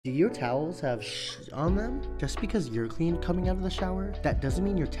Do your towels have on them? Just because you're clean coming out of the shower, that doesn't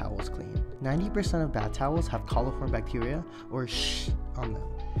mean your towel's clean. 90% of bath towels have coliform bacteria or on them.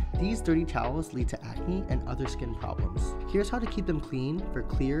 These dirty towels lead to acne and other skin problems. Here's how to keep them clean for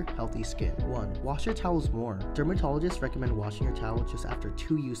clear, healthy skin. 1. Wash your towels more. Dermatologists recommend washing your towel just after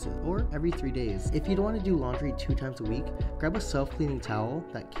 2 uses or every 3 days. If you don't want to do laundry 2 times a week, grab a self-cleaning towel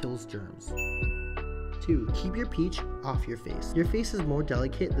that kills germs. 2. Keep your peach off your face. Your face is more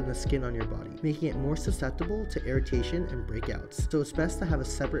delicate than the skin on your body, making it more susceptible to irritation and breakouts, so it's best to have a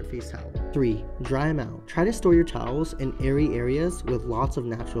separate face towel. 3. Dry them out. Try to store your towels in airy areas with lots of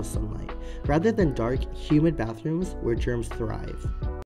natural sunlight, rather than dark, humid bathrooms where germs thrive.